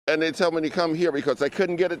and they tell me to come here because I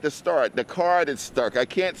couldn't get it to start. The card is stuck. I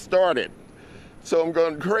can't start it. So I'm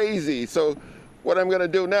going crazy. So what I'm going to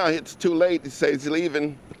do now, it's too late. He says he's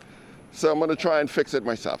leaving. So I'm going to try and fix it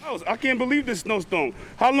myself. I can't believe this snowstorm.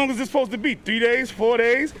 How long is this supposed to be? 3 days, 4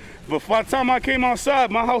 days? But by the time I came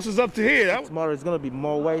outside, my house is up to here. Tomorrow it's going to be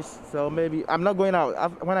more waste, so maybe I'm not going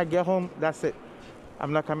out. When I get home, that's it.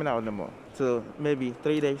 I'm not coming out anymore. So maybe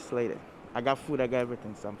 3 days later. I got food, I got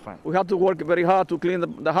everything, so I'm fine. We have to work very hard to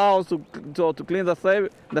clean the house, to clean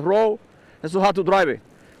the road. It's so hard to drive it.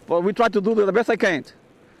 But we try to do the best I can.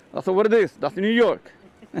 That's what it is. That's New York.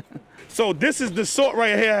 So this is the sort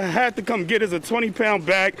right here. I had to come get. It's a 20-pound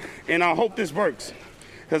bag, and I hope this works.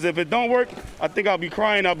 Because if it don't work, I think I'll be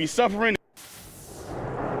crying, I'll be suffering.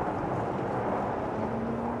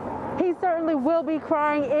 He certainly will be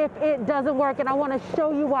crying if it doesn't work, and I want to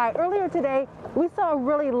show you why. Earlier today, we saw a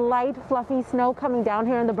really light, fluffy snow coming down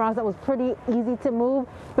here in the Bronx that was pretty easy to move.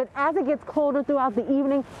 But as it gets colder throughout the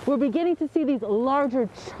evening, we're beginning to see these larger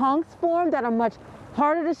chunks form that are much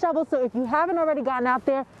harder to shovel. So if you haven't already gotten out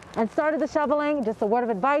there and started the shoveling, just a word of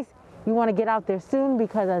advice, you want to get out there soon,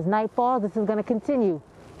 because as night falls, this is going to continue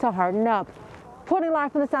to harden up. Reporting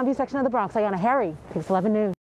live from the Soundview section of the Bronx, Ayana Harry, Pix 11 News.